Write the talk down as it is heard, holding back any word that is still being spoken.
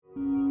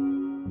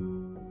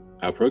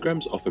Our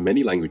programs offer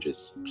many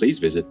languages. Please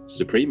visit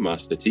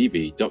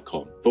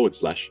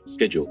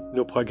suprememastertv.com/schedule.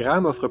 Nos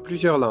programas offrent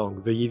plusieurs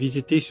langues. Veuillez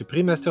visiter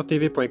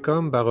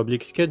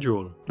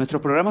suprememastertv.com/schedule.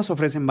 Nuestros programas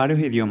ofrecen varios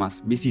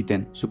idiomas.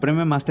 Visiten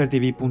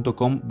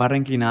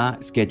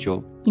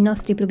suprememastertv.com/schedule. I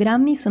nostri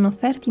programmi sono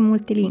offerti in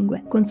molte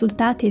lingue.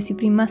 Consultate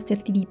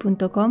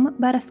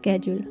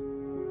suprememastertv.com/schedule.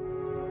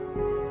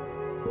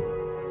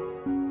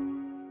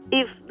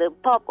 If the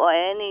Pope or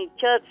any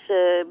church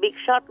big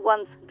shot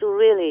wants to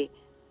really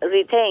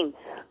retain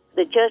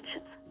the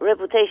church's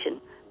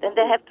reputation, then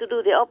they have to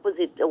do the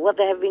opposite of what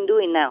they have been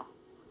doing now.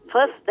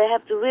 First, they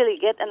have to really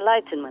get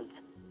enlightenment.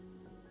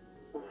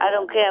 I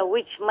don't care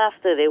which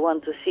master they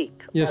want to seek.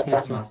 Yes,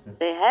 Master.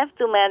 They have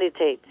to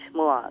meditate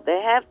more.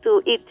 They have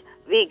to eat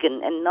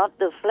vegan and not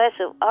the flesh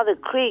of other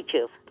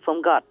creatures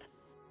from God.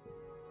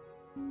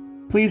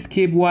 Please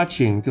keep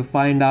watching to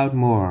find out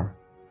more.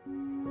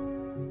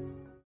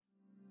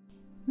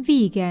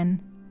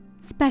 Vegan.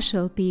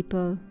 Special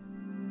people.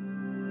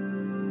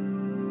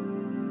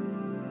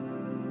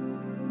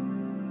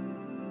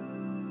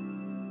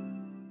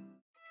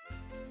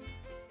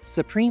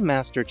 Supreme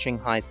Master Ching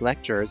Hai's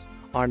lectures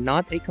are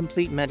not a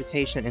complete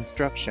meditation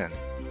instruction.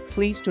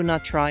 Please do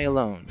not try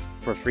alone.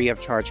 For free of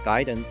charge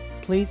guidance,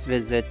 please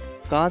visit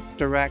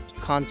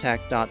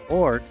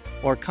godsdirectcontact.org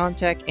or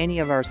contact any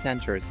of our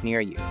centers near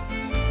you.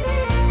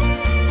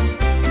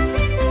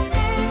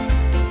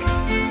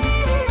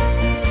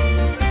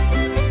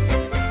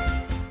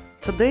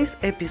 Today's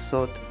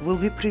episode will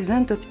be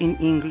presented in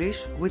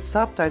English with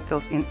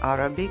subtitles in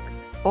Arabic,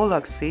 all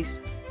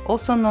access,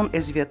 also known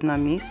as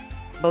Vietnamese,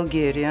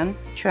 Bulgarian,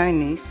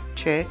 Chinese,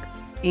 Czech,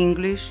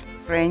 English,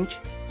 French,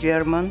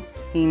 German,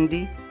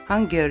 Hindi,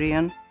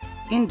 Hungarian,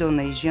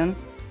 Indonesian,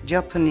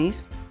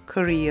 Japanese,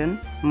 Korean,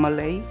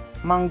 Malay,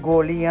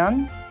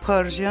 Mongolian,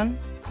 Persian,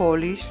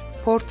 Polish,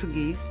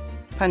 Portuguese,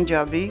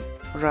 Punjabi,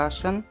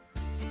 Russian,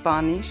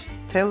 Spanish,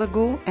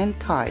 Telugu, and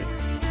Thai.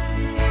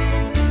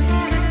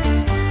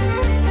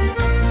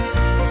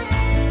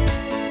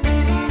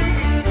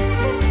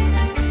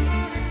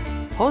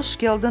 Hoş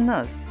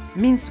geldiniz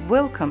means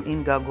welcome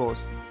in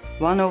Gagos,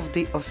 one of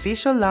the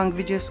official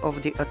languages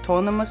of the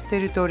Autonomous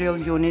Territorial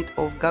Unit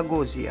of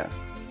Gagosiya.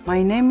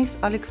 My name is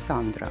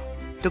Alexandra.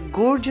 The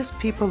gorgeous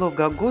people of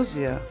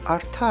Gagosiya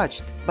are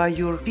touched by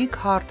your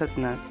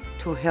big-heartedness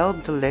to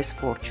help the less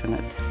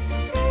fortunate.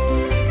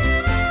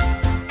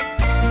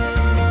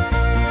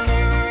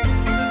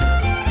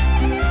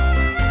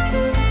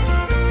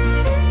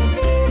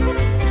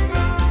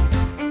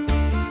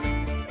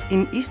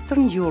 In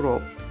Eastern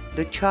Europe,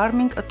 the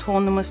charming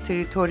Autonomous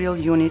Territorial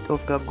Unit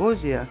of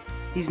Gagosiya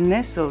is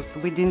nestled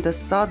within the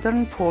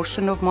southern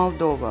portion of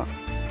Moldova.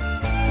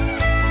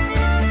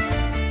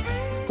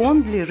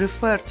 Fondly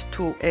referred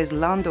to as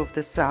Land of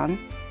the Sun,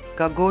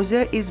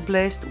 Gagosiya is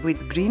blessed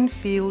with green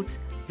fields,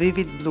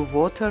 vivid blue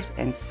waters,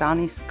 and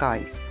sunny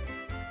skies.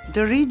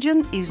 The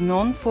region is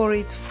known for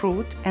its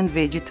fruit and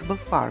vegetable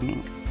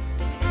farming.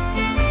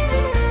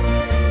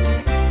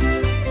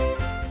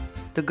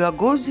 The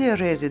Gagosiya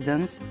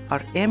residents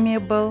are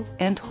amiable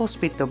and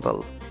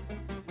hospitable.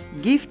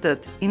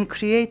 Gifted in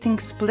creating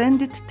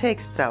splendid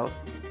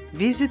textiles,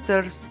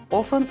 visitors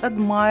often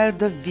admire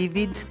the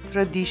vivid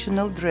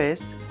traditional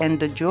dress and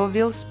the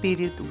jovial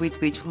spirit with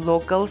which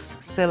locals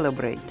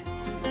celebrate.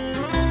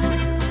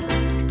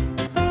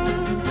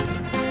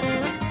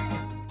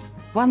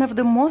 One of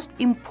the most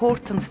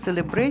important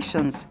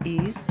celebrations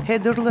is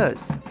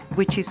Hederlez,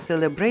 which is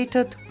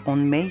celebrated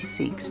on May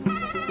 6th.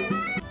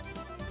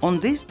 On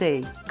this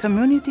day,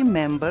 community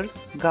members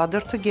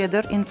gather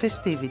together in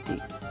festivity.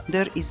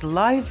 There is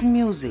live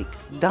music,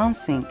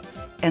 dancing,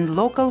 and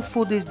local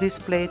food is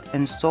displayed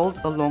and sold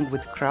along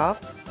with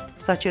crafts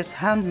such as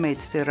handmade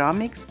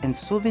ceramics and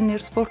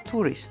souvenirs for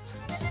tourists.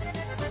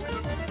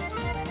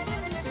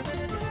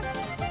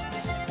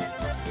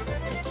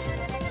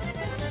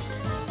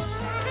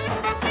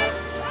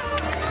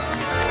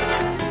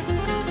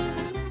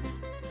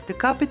 The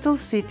capital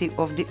city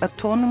of the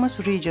autonomous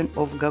region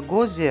of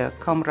Gagosiya,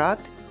 Comrat,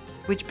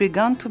 which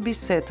began to be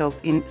settled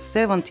in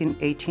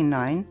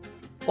 1789,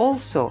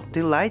 also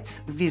delights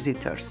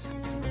visitors.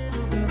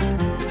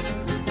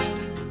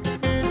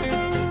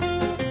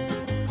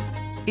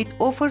 It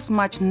offers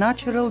much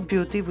natural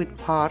beauty with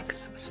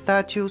parks,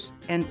 statues,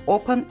 and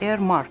open-air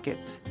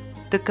markets.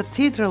 The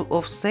Cathedral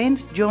of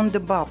Saint John the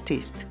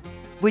Baptist,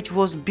 which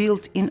was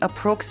built in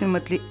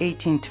approximately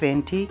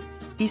 1820,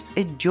 is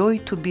a joy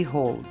to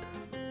behold.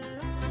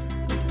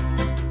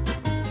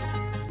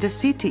 The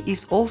city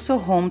is also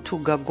home to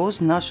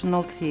Gagos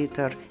National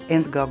Theatre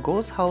and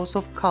Gagos House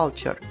of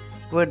Culture,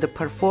 where the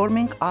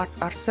performing arts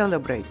are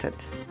celebrated.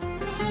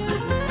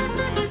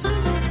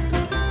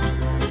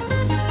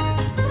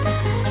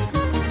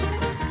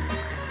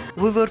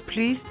 We were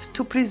pleased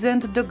to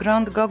present the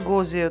Grand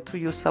Gagosiya to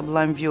you,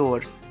 sublime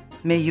viewers.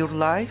 May your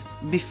lives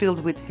be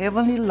filled with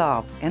heavenly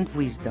love and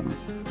wisdom.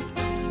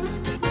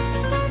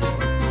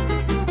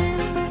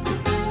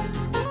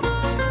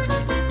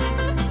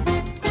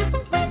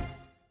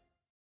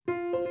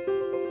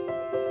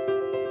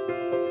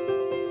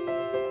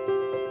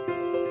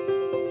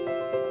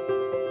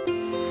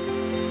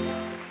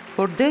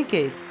 For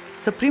decades,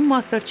 Supreme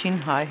Master Ching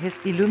Hai has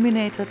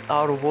illuminated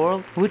our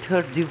world with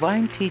her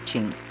divine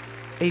teachings.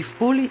 A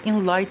fully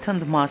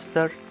enlightened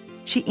master,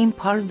 she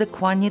imparts the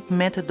Kuan Yin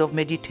method of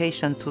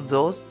meditation to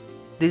those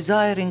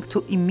desiring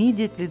to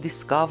immediately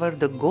discover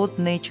the God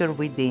nature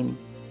within,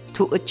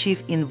 to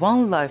achieve in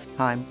one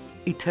lifetime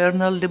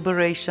eternal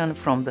liberation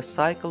from the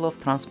cycle of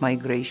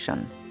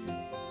transmigration.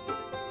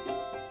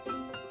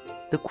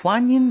 The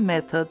Kuan Yin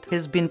method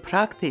has been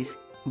practiced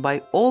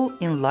by all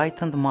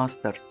enlightened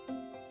masters,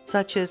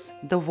 such as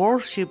the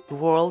worshipped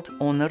world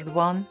honored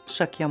one,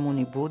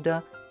 Shakyamuni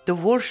Buddha, the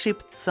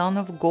worshipped Son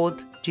of God,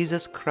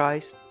 Jesus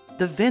Christ,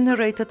 the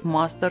venerated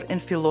master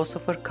and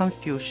philosopher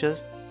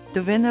Confucius,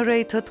 the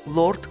venerated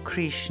Lord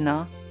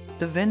Krishna,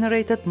 the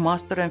venerated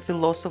master and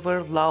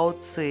philosopher Lao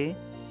Tzu,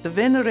 the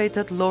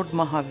venerated Lord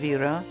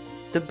Mahavira,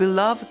 the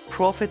beloved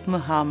Prophet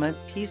Muhammad,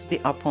 peace be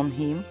upon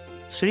him,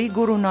 Sri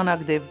Guru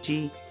Nanak Dev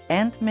Ji,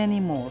 and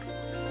many more.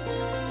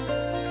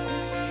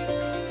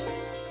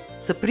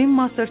 Supreme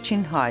Master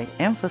Ching Hai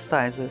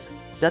emphasizes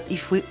that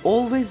if we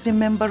always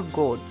remember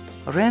God,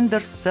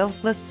 render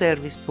selfless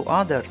service to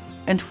others,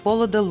 and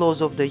follow the laws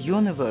of the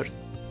universe,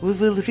 we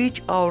will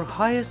reach our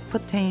highest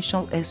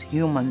potential as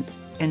humans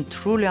and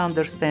truly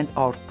understand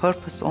our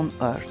purpose on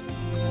earth.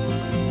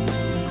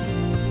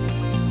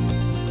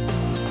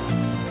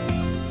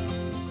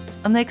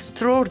 An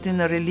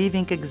extraordinary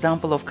living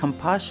example of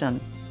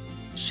compassion,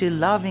 she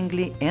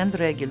lovingly and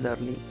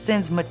regularly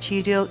sends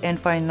material and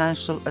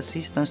financial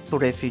assistance to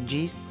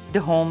refugees,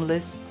 the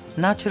homeless,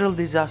 natural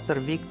disaster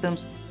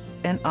victims,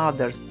 and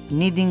others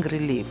needing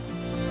relief.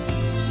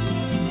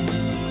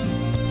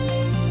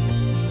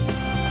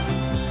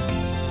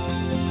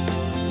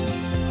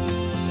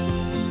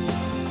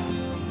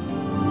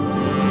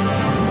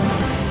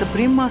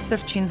 Supreme Master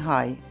Ching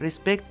Hai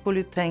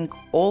respectfully thanks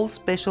all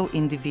special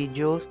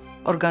individuals,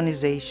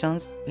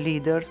 organizations,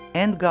 leaders,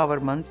 and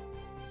governments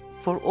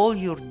for all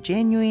your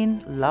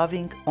genuine,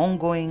 loving,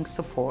 ongoing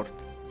support.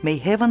 May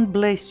heaven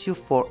bless you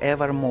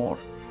forevermore.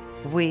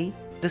 We,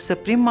 the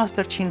Supreme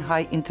Master Ching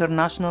Hai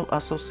International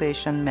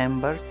Association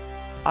members,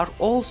 are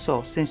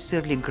also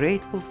sincerely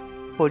grateful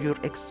for your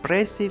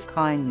expressive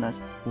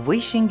kindness,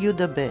 wishing you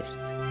the best.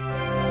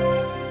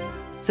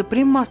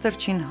 Supreme Master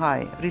Ching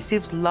Hai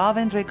receives love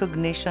and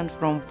recognition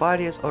from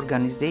various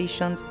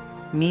organizations,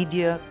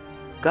 media,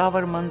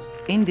 governments,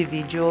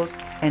 individuals,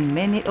 and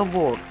many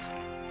awards,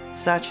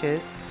 such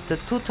as the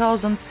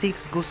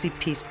 2006 Gusi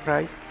Peace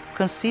Prize,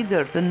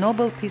 considered the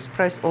Nobel Peace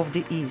Prize of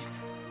the East,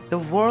 the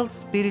World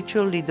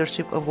Spiritual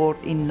Leadership Award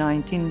in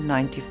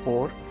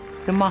 1994,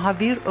 the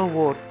Mahavir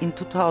Award in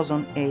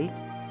 2008,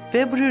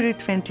 February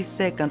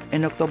 22nd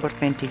and October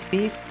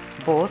 25th,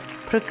 both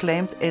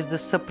proclaimed as the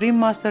Supreme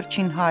Master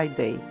Ching Hai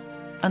Day,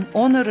 an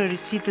honorary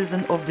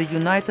citizen of the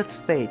United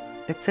States,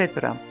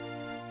 etc.,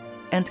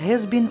 and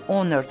has been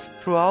honored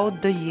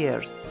throughout the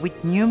years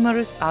with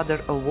numerous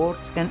other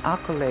awards and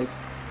accolades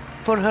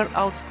for her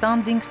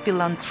outstanding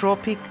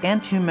philanthropic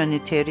and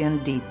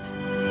humanitarian deeds.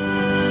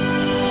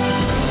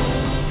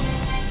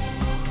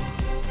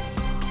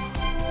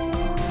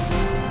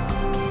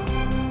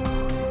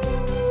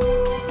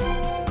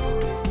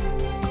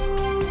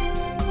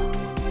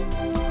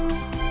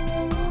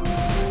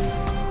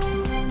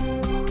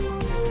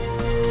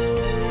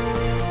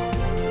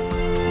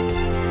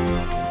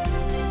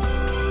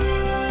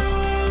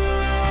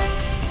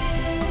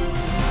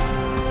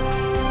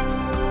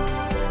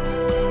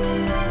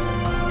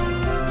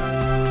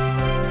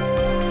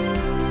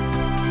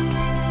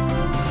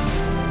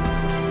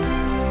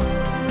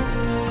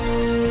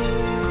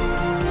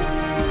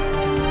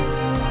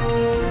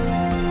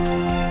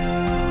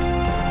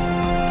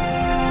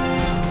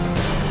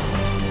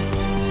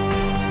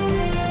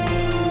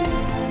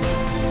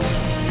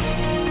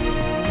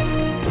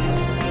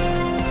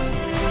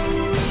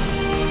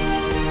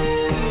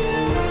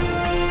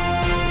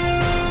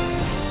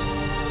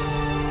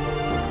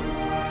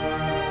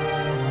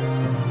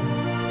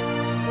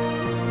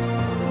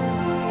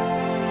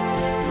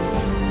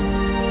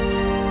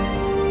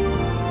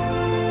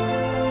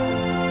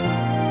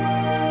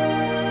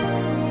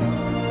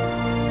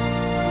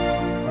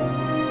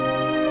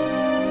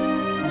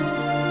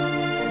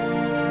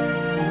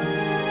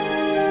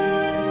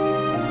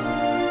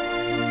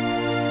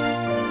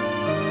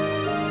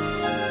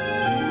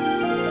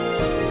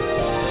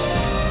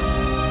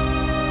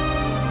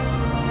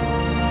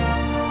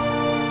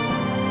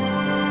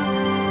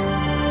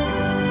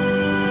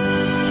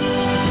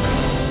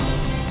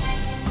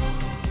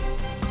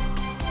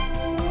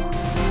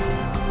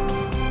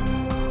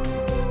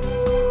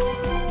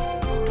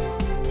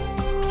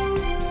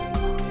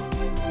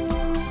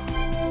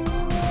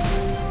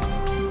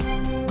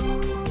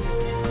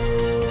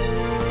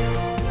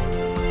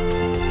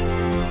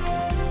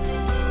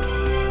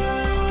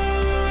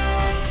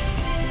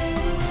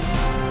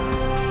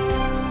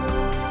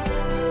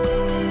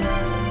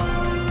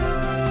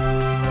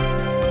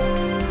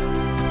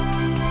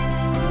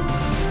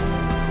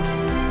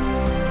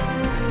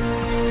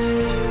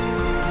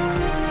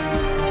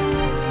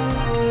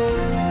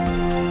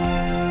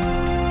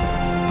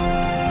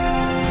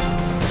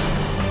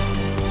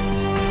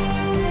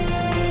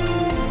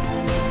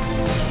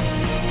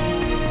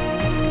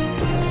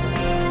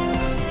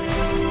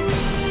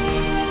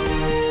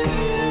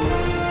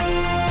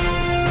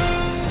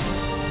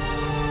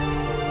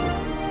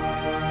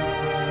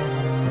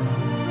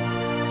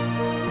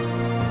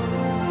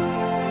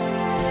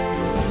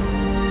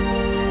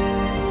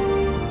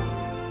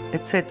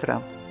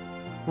 etc.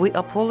 We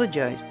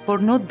apologize for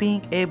not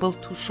being able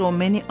to show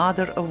many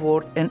other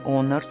awards and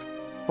honors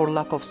for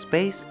lack of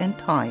space and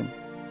time.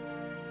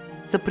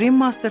 Supreme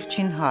Master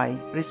Chin Hai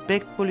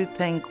respectfully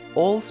thank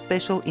all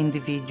special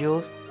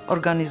individuals,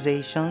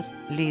 organizations,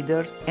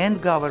 leaders,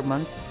 and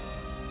governments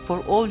for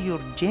all your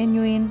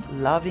genuine,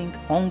 loving,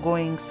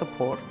 ongoing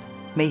support.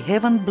 May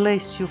heaven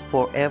bless you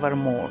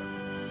forevermore.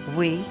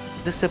 We,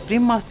 the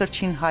Supreme Master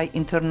Chin Hai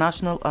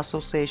International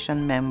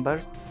Association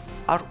members,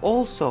 are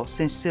also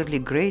sincerely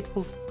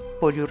grateful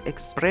for your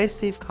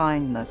expressive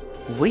kindness,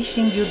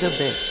 wishing you the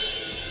best.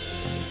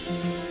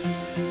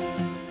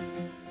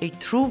 A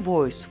true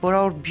voice for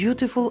our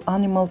beautiful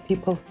animal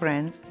people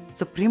friends,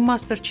 Supreme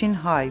Master Chin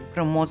Hai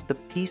promotes the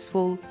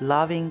peaceful,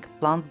 loving,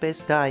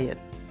 plant-based diet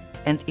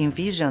and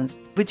envisions,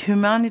 with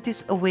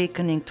humanity's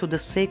awakening to the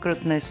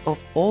sacredness of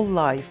all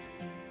life,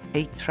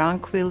 a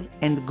tranquil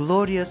and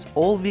glorious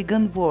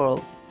all-vegan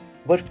world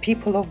where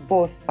people of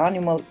both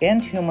animal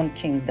and human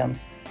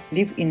kingdoms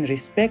live in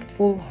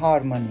respectful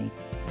harmony.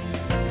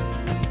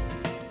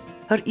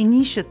 Her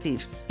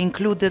initiatives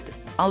included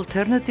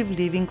alternative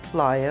living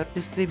flyer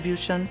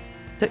distribution,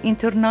 the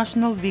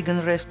International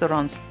Vegan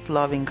Restaurants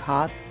Loving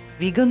Hut,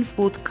 vegan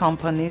food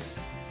companies,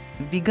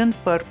 vegan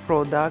fur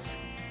products,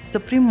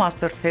 Supreme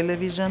Master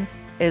Television,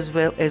 as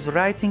well as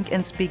writing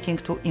and speaking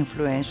to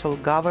influential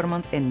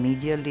government and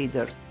media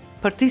leaders,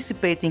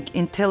 participating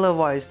in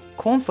televised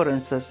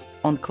conferences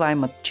on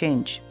climate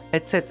change,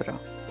 etc.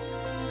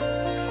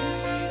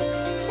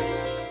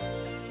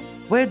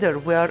 Whether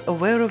we are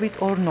aware of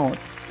it or not,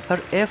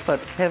 her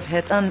efforts have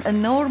had an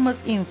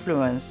enormous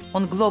influence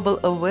on global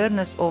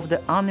awareness of the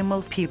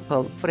animal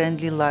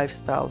people-friendly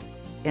lifestyle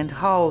and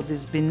how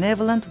this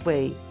benevolent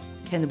way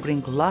can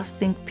bring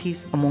lasting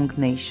peace among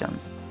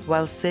nations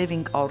while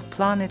saving our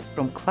planet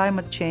from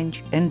climate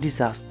change and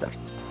disasters.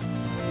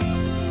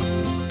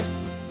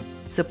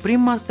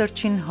 Supreme Master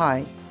Chin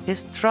Hai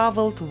has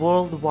traveled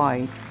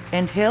worldwide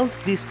and held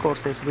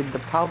discourses with the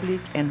public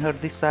and her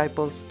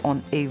disciples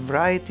on a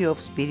variety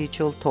of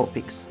spiritual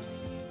topics.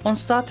 On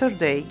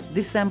Saturday,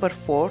 December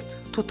 4th,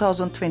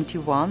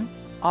 2021,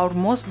 our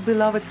most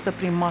beloved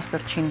Supreme Master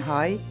Chin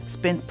Hai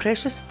spent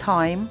precious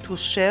time to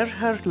share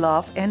her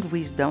love and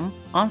wisdom,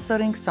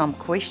 answering some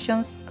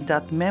questions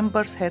that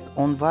members had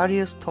on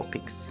various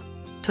topics.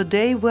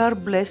 Today we are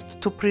blessed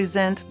to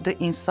present the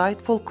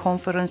insightful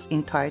conference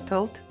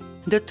entitled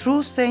The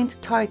True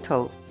Saint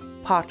Title,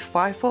 Part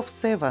 5 of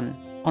 7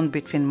 on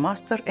Between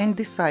Master and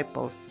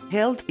Disciples,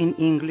 held in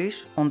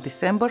English on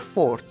December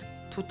 4th,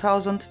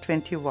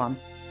 2021.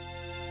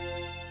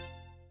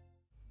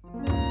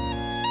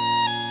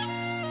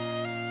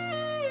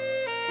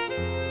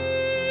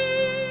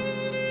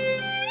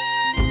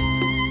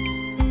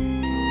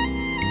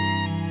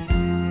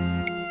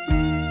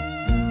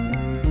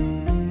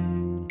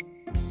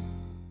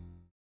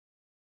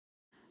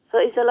 So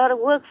it's a lot of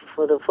work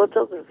for the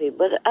photography,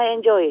 but I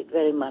enjoy it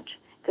very much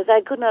because I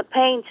could not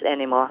paint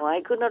anymore.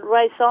 I could not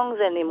write songs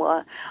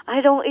anymore.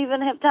 I don't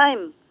even have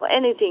time for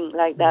anything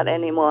like that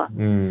anymore.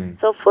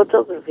 So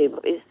photography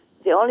is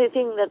the only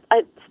thing that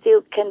I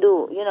still can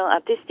do,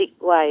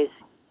 artistic-wise.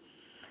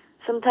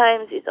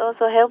 Sometimes it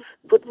also helps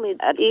put me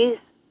at ease.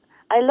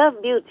 I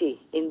love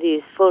beauty in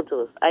these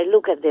photos. I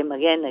look at them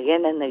again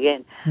and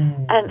again.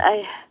 And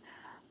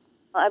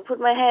I put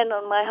my hand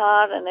on my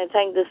heart and I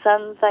thank the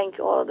sun, thank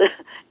all the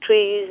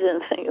trees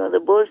and thank all the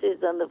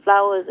bushes and the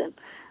flowers and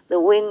the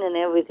wind and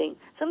everything.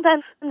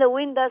 Sometimes the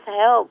wind does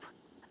help.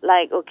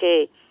 Like,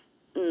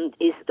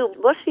 it's too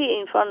bushy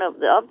in front of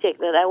the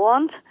object that I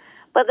want,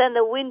 but then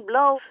the wind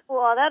blows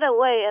all that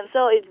away, and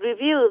so it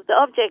reveals the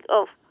object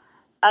of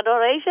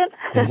adoration.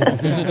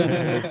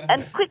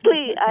 And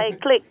quickly I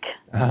click.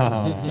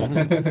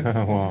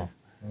 Wow.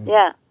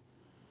 Yeah.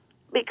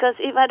 Because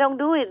if I don't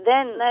do it,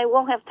 then I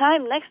won't have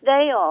time next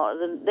day or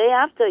the day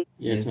after.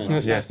 Yes,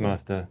 Master. Yes,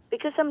 Master.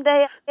 Because some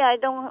days I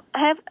don't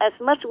have as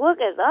much work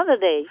as other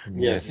days.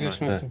 Yes,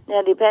 Master.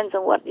 Yeah, depends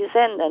on what you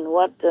send and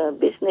what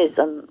business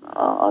and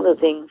other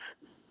things.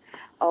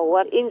 Or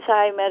what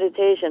inside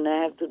meditation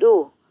I have to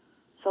do.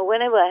 So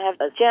whenever I have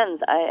a chance,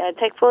 I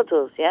take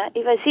photos, yeah?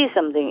 If I see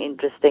something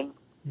interesting.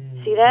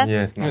 See that?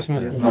 Yes, Master.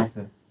 Yes,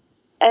 Master.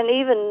 And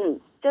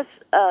even just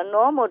a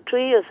normal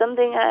tree or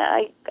something,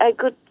 I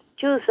could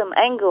choose some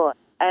angle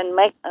and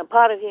make a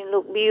part of him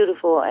look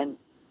beautiful and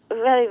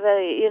very,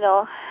 very,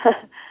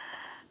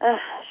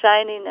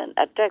 shining and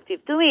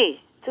attractive to me,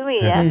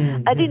 yeah.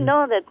 I didn't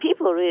know that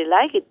people really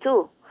like it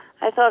too.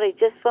 I thought it's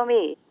just for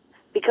me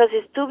because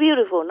it's too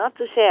beautiful not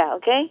to share,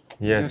 okay?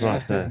 Yes,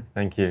 Master.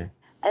 Thank you.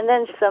 And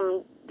then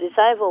some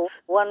disciples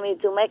want me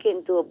to make it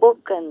into a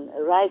book and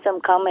write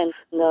some comments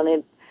on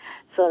it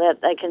so that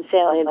I can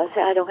sell it. I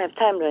say, I don't have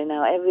time right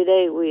now. Every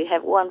day we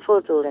have one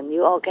photo and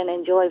you all can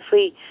enjoy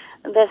free.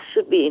 And that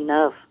should be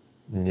enough.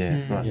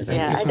 Yes, Master.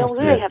 Yeah, I don't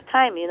really have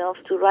time,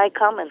 to write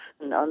comments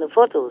on the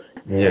photos.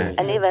 Yes.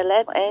 And if I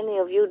let any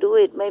of you do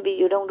it, maybe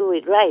you don't do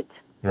it right.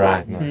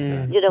 Right,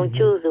 Master. You don't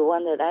choose the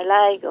one that I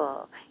like,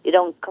 or you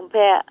don't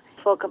compare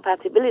for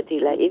compatibility.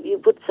 Like if you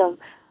put some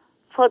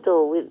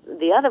photo with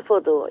the other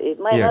photo, it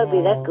might Yeah. not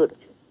be that good.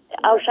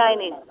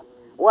 Outshining.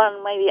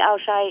 One maybe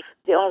outshine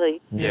the other.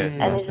 Yes,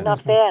 And it's Master. not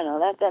fair,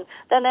 no.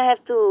 Then I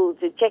have to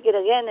check it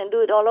again and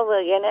do it all over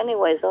again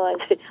anyway. So I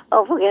say,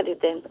 oh, forget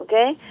it then,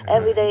 okay?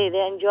 Every day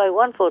they enjoy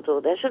one photo.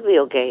 That should be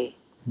okay.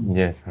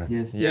 Yes,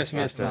 Master. Yes,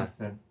 Master.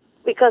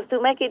 Because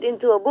to make it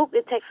into a book,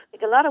 it takes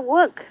a lot of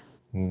work.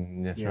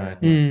 That's right,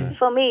 Mm. Master.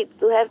 For me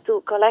to have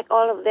to collect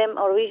all of them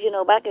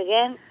original back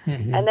again,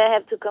 Mhm. and I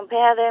have to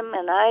compare them,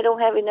 and I don't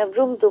have enough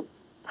room to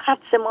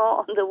patch them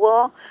all on the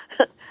wall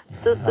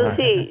to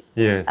see.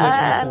 Yes,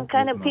 I'm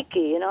kind of picky,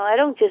 you know. I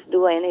don't just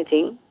do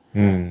anything.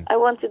 Mm. I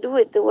want to do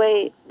it the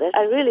way that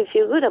I really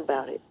feel good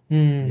about it.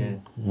 Mm.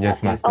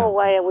 Yes, Master. Oh,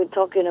 why are we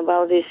talking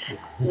about this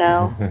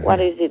now? What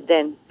is it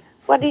then?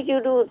 What did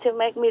you do to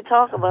make me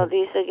talk about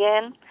this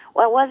again?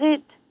 What was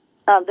it?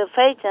 The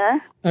faith, huh?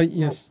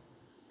 Yes.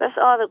 That's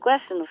all the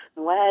questions.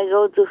 Why I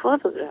go to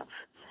photographs.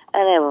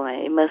 And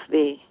anyway, it must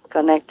be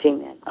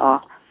connecting and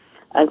all.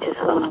 I just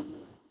want to...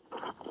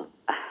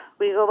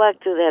 We go back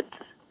to that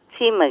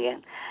theme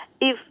again.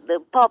 If the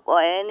Pope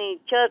or any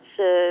church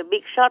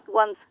big shot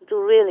wants to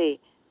really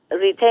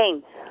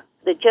retain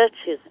the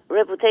church's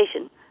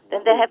reputation,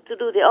 then they have to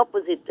do the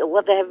opposite of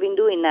what they have been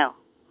doing now.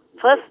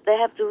 First, they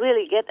have to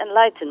really get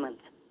enlightenment.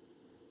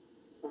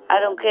 I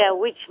don't care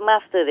which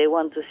master they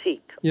want to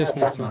seek. Yes,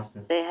 Master.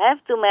 They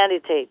have to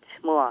meditate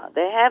more.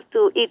 They have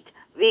to eat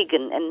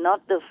vegan and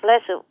not the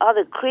flesh of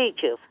other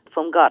creatures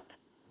from God.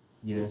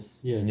 Yes.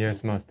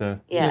 Yes, Master.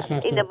 Yeah. Yes,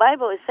 Master. In the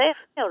Bible it says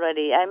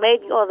already, I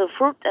made all the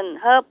fruit and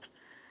herbs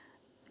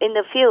in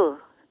the field.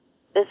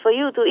 That's for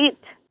you to eat.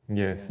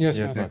 Yes, Yes,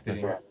 yes, Master.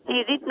 Master.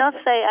 He did not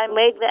say, I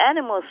made the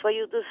animals for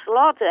you to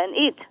slaughter and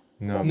eat.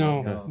 No,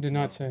 No, Master. do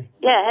not say.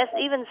 Yeah, has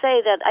even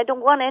say that I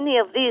don't want any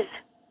of these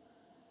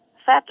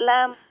fat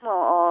lambs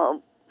or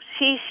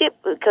she sheep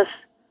because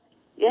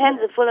your hands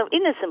are full of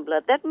innocent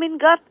blood. That means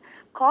God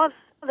calls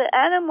the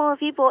animal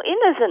people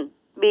innocent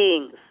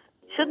beings.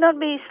 Should not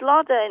be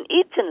slaughtered and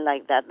eaten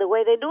like that, the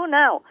way they do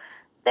now.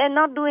 They're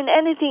not doing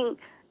anything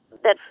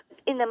that's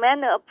in the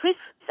manner of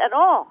priests at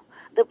all.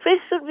 The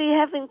priests should be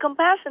having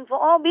compassion for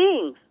all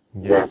beings.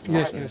 Yes,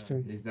 Yes, Master.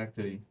 Master.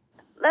 Exactly.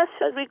 That's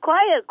a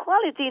required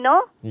quality,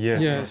 no? Yes,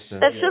 Yes. Master.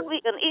 That should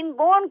be an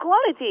inborn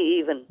quality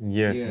even.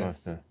 Yes, Yes.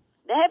 Master.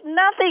 They have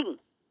nothing.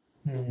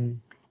 Mm.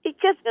 It's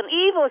just an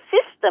evil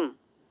system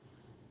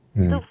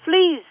to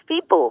fleece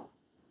people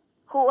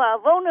who are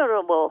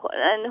vulnerable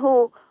and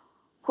who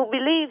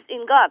believe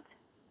in God.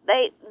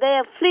 They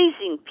are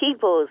fleecing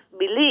people's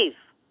belief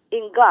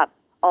in God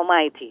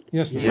Almighty.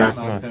 Yes, Master. Yes,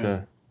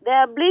 Master. They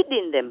are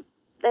bleeding them.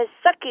 They're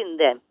sucking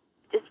them.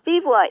 These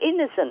people are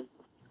innocent,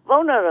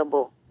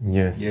 vulnerable.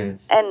 Yes.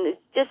 Yes. And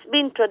it's just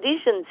been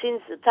tradition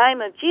since the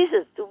time of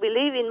Jesus to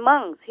believe in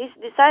monks, his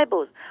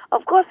disciples.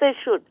 Of course they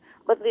should,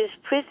 but these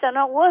priests are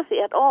not worthy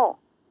at all.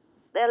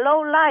 They're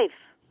low life,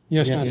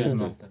 Yes, Yes, Master.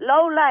 Master.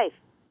 low life,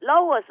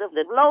 lowest of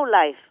the low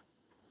life.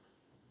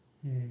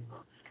 Mm.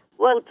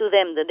 Woe to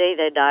them the day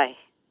they die.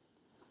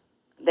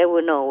 They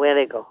will know where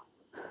they go.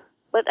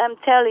 But I'm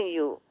telling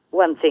you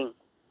one thing.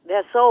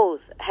 Their souls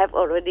have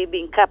already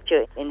been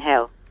captured in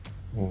hell.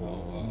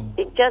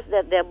 It's just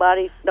that their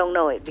bodies don't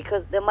know it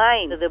because the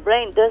mind, the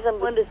brain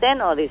doesn't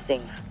understand all these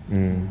things.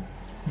 Mm.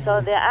 So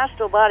their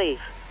astral bodies,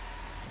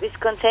 which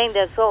contain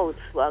their souls,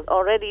 were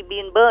already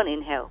being burned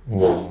in hell.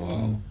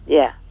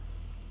 Yeah.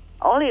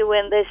 Only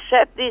when they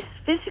shed this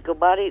physical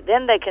body,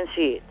 then they can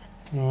see it.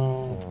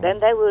 Oh. Then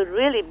they will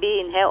really be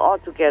in hell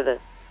altogether,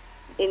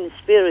 in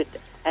spirit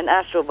and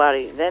astral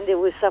body. Then they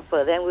will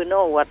suffer. Then we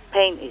know what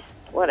pain is,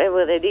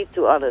 whatever they did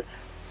to others.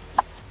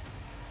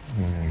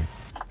 Mm.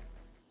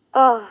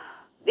 Oh,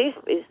 this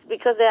is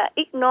because they are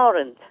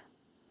ignorant.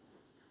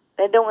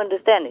 They don't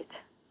understand it.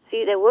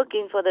 See, they're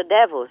working for the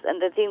devils,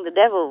 and they think the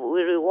devil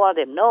will reward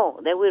them. No,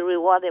 they will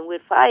reward them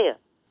with fire,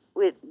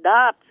 with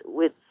darts,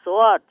 with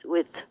sword,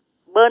 with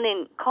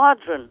burning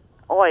cauldron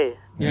oil,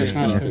 Yes, Yes,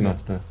 Master.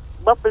 Master.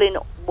 bubbling,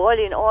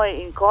 boiling oil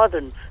in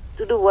cauldrons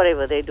to do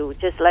whatever they do,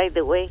 just like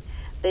the way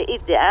they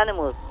eat the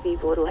animals,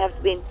 people who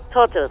have been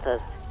tortured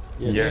us.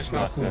 Yes,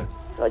 Master.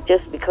 So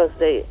just because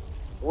they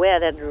wear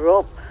that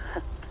robe,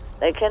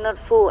 they cannot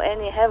fool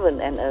any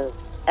heaven and earth,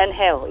 and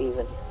hell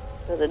even.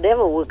 So the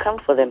devil will come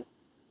for them.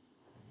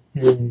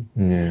 Mm.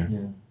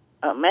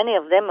 Yeah. Many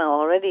of them are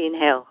already in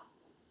hell.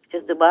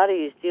 Just the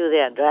body is still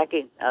there,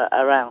 dragging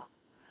around.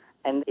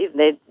 And if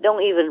they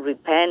don't even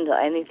repent or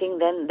anything,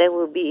 then they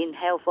will be in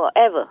hell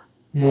forever.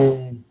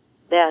 Mm.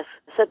 There's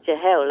such a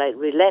hell, like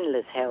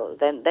relentless hell.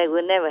 Then they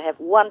will never have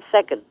 1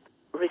 second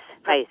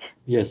respite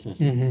Yes,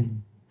 Master. Mm-hmm.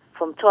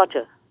 from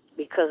torture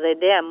because they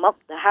dare mock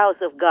the house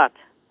of God,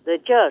 the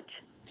church,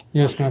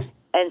 Yes, Master.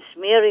 and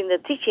smearing the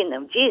teaching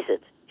of Jesus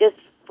just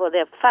for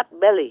their fat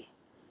belly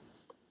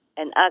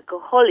and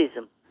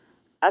alcoholism,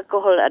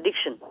 alcohol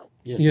addiction.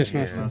 Yes,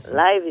 Master.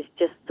 Life is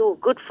just too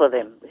good for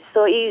them. It's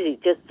so easy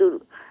just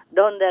to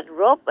don that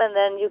robe and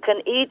then you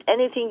can eat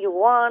anything you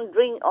want,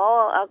 drink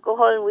all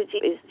alcohol, which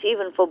is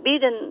even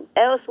forbidden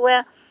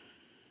elsewhere,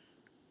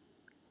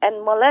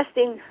 and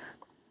molesting,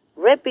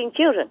 raping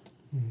children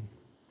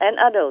and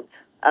adults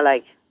are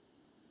like,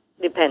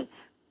 depends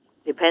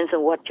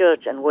on what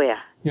church and where.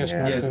 Yes,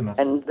 Master.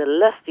 And the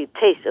lusty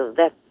taste of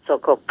that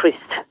so-called priest.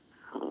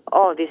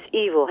 All this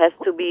evil has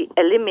to be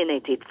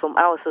eliminated from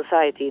our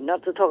society,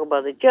 not to talk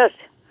about the church,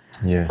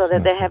 Yes, so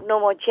that they Master. have no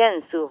more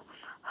chance to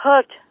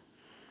hurt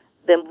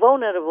the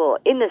vulnerable,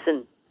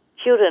 innocent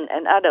children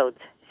and adults.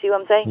 See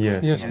what I'm saying?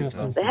 Yes, Yes,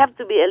 Master. Master. They have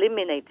to be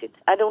eliminated.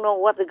 I don't know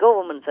what the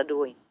governments are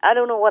doing. I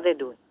don't know what they're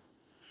doing.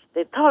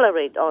 They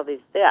tolerate all this.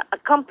 They are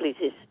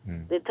accomplices.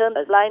 They turn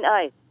a blind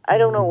eye. I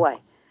don't know why.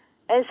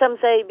 And some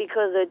say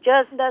because the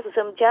church does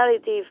some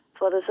charity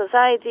for the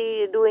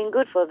society, doing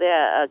good for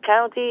their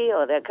county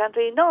or their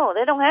country. No,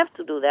 they don't have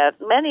to do that.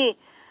 Many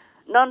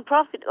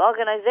non-profit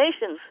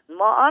organizations,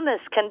 more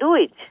honest, can do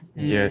it.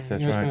 Yes,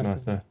 that's Yes, right, Master.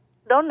 Master.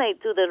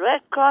 Donate to the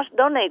Red Cross,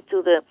 donate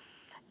to the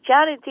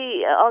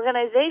charity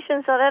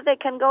organizations so that they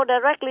can go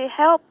directly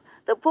help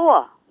the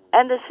poor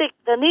and the sick,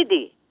 the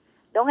needy.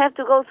 Don't have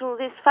to go through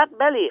this fat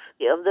belly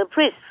of the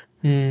priests,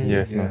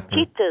 Yes, Master.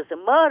 cheaters,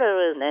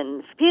 murderers,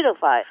 and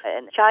pedophiles,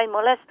 and child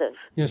molesters,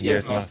 Yes,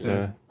 Yes, Master.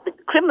 Master. the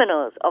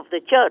criminals of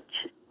the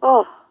church.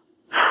 Oh,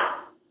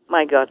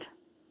 my God.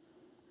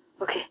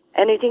 Okay,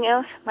 anything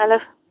else, my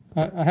love?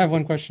 I have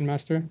one question,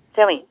 Master.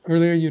 Tell me.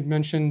 Earlier, you'd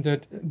mentioned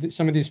that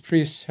some of these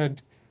priests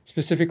had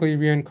specifically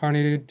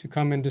reincarnated to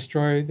come and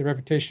destroy the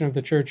reputation of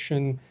the church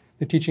and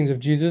the teachings of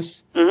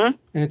Jesus. Mm-hmm.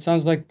 And it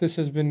sounds like this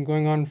has been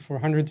going on for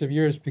hundreds of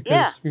years because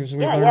Yeah, we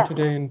yeah, learned yeah.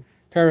 today in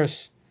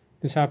Paris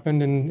this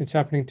happened and it's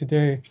happening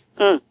today.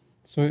 Mm.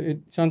 So it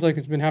sounds like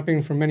it's been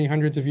happening for many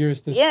hundreds of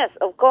years. This Yes,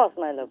 of course,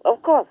 my love,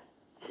 of course.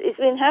 It's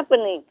been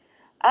happening.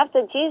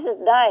 After Jesus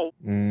died,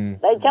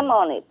 they jump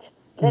on it.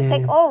 They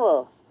take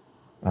over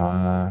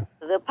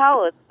the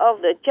power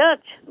of the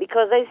church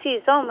because they see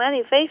so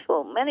many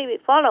faithful, many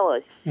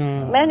followers,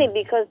 many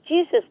because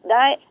Jesus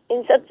died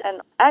in such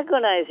an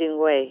agonizing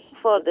way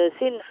for the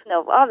sins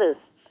of others.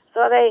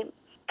 So they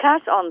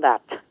cast on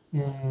that.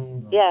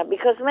 Yeah,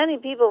 because many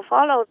people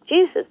follow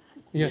Jesus.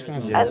 Yes,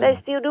 Master. And they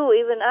still do,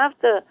 even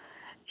after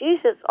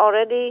Jesus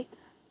already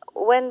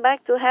went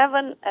back to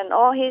heaven and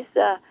all his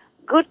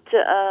good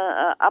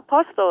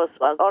apostles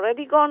are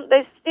already gone.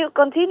 They still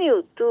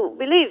continue to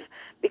believe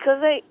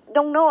because they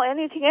don't know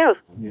anything else.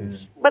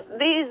 Yes. But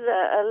these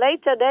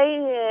later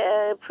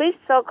day priests,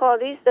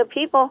 so-called, these the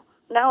people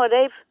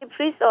nowadays,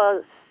 priests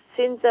or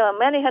since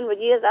many hundred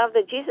years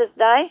after Jesus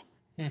died,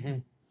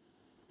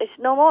 it's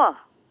no more.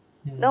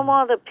 No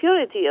more the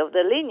purity of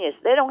the lineage.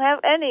 They don't have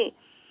any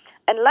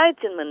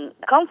enlightenment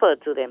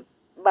comfort to them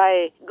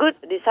by good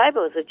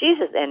disciples of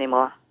Jesus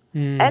anymore.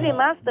 Any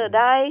master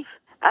dies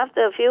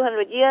after a few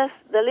hundred years,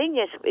 the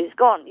lineage is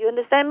gone. You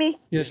understand me?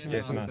 Yes,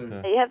 Yes, Master.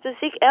 Master. You have to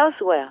seek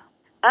elsewhere.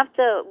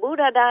 After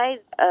Buddha died,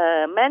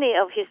 many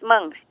of his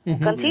monks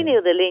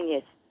continue the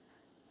lineage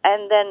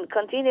and then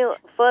continue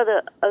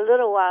further a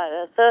little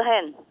while, third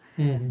hand.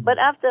 But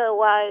after a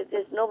while,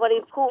 there's nobody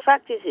who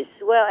practices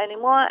well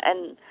anymore,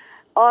 and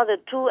all the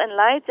true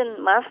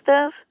enlightened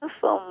masters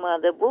from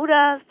the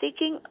Buddha's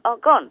teaching are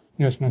gone.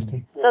 Yes,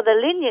 Master. So the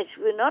lineage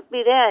will not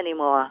be there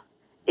anymore.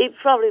 It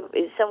probably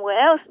is somewhere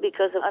else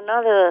because of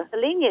another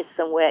lineage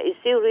somewhere is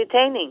still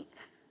retaining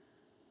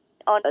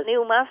on a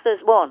new master's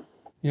born.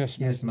 Yes,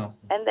 Master.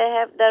 And they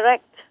have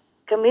direct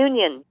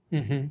communion.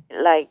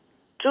 Like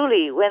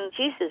truly, when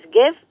Jesus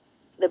gave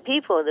the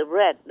people the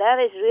bread, that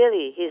is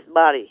really his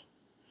body.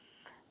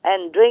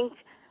 And drink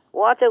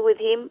water with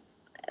him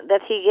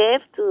that he gave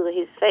to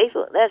his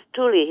faithful, that's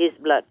truly his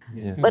blood.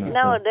 Yes, But Master.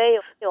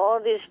 nowadays, all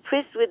these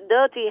priests with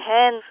dirty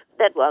hands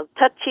that were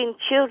touching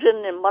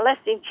children and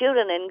molesting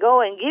children and go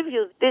and give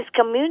you this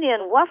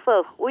communion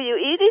wafer, will you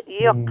eat it?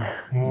 Yuck.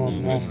 No,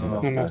 Master.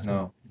 No, No, Master.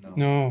 Master.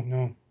 No.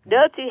 No.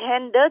 Dirty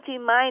hand, dirty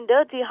mind,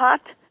 dirty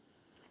heart,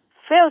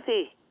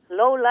 filthy,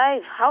 low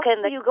life. How can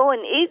you go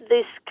and eat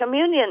this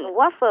communion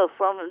wafer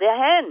from their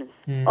hands?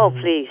 Oh,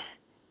 please,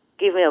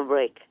 give me a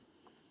break.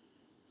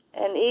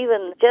 And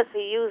even just to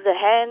use the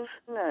hands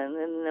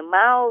and the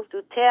mouth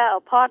to tear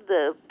apart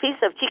the piece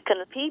of chicken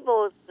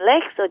people's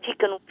legs or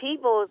chicken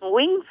people's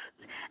wings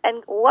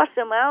and wash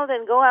them out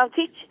and go out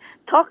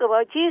talk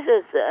about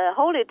Jesus'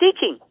 holy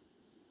teaching.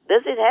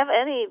 Does it have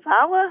any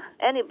power,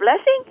 any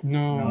blessing?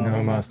 No.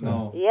 No,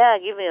 Master. Yeah,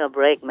 give me a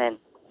break, man.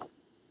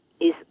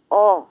 It's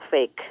all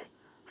fake.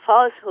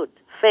 Falsehood,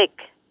 fake.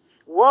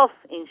 Wolf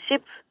in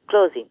sheep's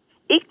clothing.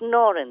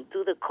 Ignorant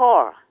to the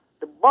core.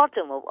 The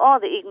bottom of all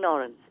the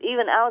ignorance.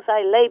 Even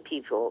outside lay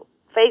people,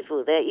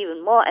 faithful, they're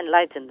even more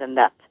enlightened than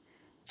that.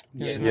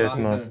 Yes,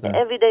 Master.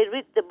 Every day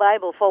read the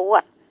Bible for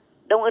what?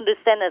 Don't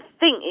understand a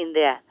thing in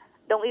there.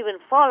 Don't even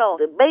follow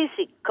the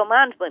basic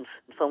commandments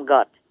from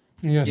God.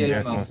 Yes,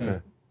 Yes, Master.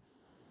 Master.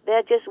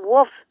 They're just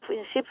wolves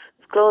in sheep's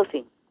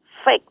clothing.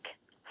 Fake.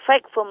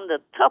 Fake from the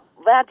top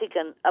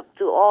Vatican up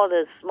to all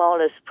the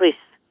smallest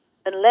priests.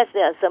 Unless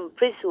there are some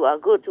priests who are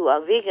good, who are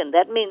vegan,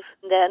 that means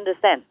they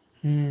understand.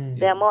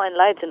 They are more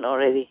enlightened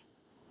already.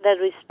 They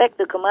respect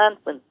the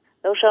commandment.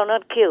 Thou shalt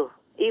not kill,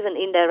 even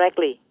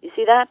indirectly. You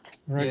see that?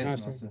 Right,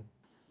 Master.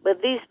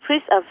 But these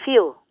priests are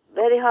few,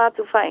 very hard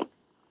to find.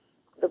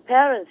 the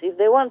parents, if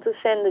they want to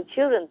send the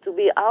children to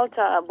be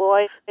altar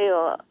boys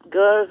or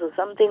girls or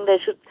something, they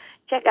should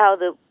check out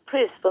the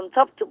priest from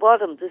top to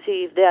bottom to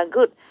see if they are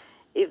good,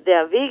 if they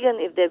are vegan,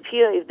 if they're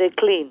pure, if they're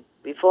clean,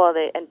 before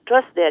they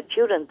entrust their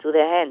children to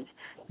their hands.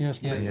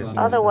 Yes, Master.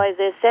 Otherwise,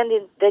 they're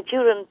sending their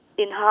children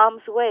in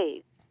harm's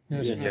way.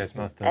 Yes,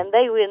 Master. And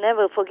they will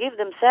never forgive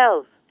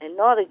themselves, and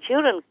nor the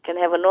children can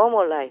have a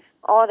normal life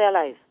all their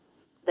life.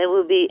 They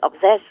will be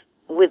obsessed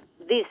with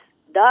these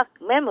dark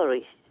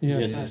memories,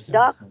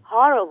 dark,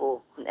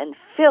 horrible, and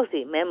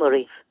filthy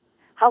memories.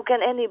 How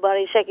can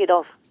anybody shake it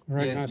off?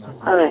 Right, Master.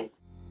 All right.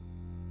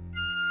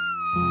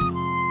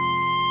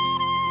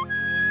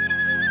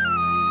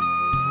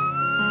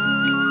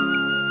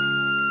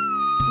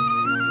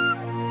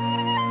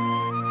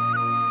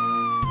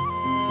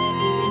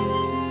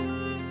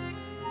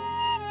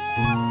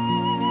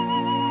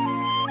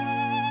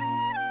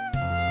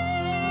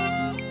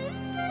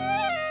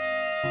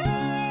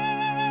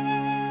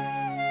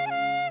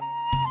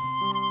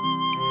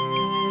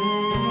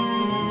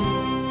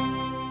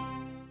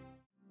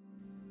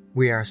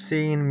 We are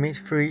seeing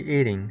meat-free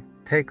eating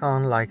take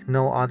on like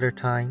no other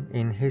time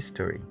in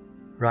history.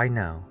 Right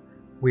now,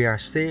 we are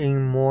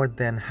seeing more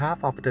than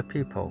half of the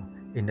people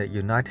in the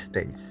United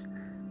States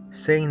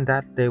saying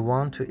that they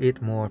want to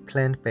eat more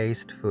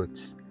plant-based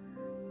foods.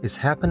 It's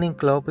happening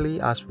globally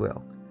as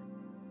well.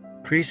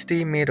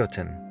 Christy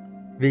Middleton,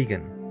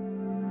 vegan.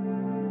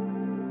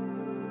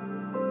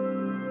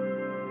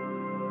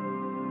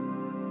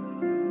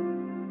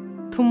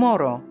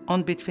 Tomorrow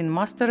on Between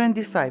Master and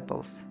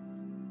Disciples.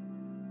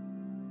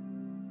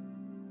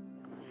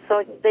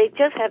 So they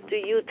just have to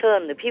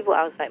U-turn. The people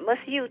outside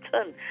must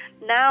U-turn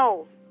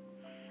now.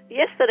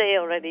 Yesterday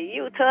already,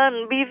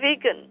 U-turn, be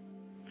vegan.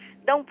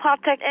 Don't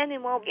partake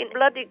anymore in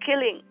bloody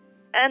killing.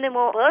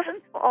 Animal,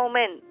 person or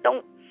man,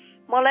 don't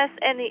molest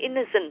any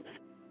innocents.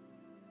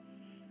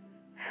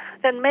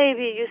 Then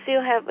maybe you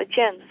still have a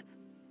chance.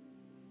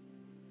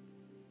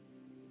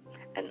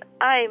 And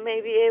I may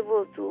be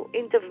able to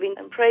intervene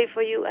and pray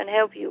for you and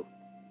help you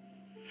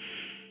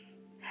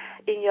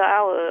in your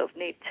hour of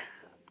need.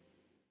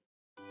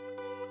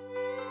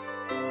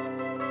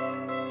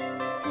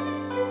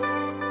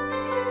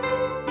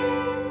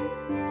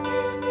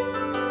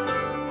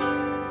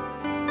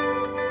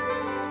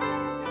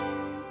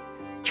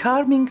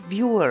 Charming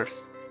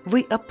viewers,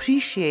 we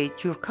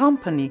appreciate your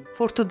company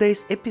for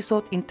today's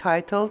episode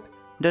entitled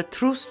The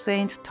True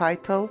Saint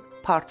Title,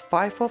 Part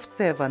 5 of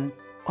 7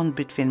 on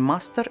Between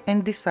Master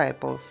and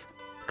Disciples.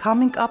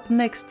 Coming up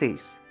next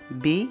is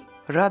Be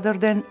Rather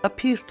Than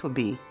Appear to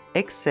Be,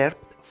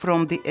 excerpt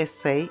from the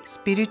essay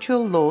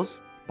Spiritual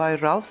Laws by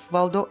Ralph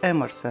Waldo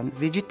Emerson,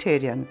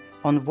 vegetarian,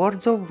 on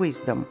Words of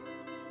Wisdom.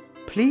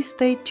 Please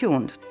stay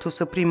tuned to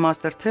Supreme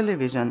Master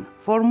Television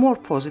for more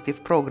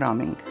positive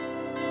programming.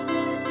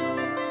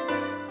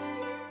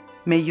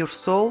 May your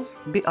souls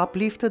be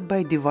uplifted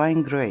by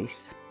divine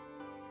grace.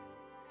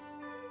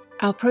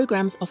 Our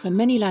programs offer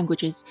many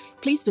languages.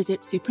 Please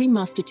visit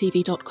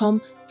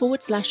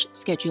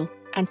suprememastertv.com/schedule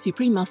and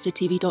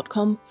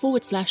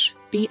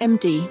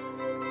suprememastertv.com/BMD.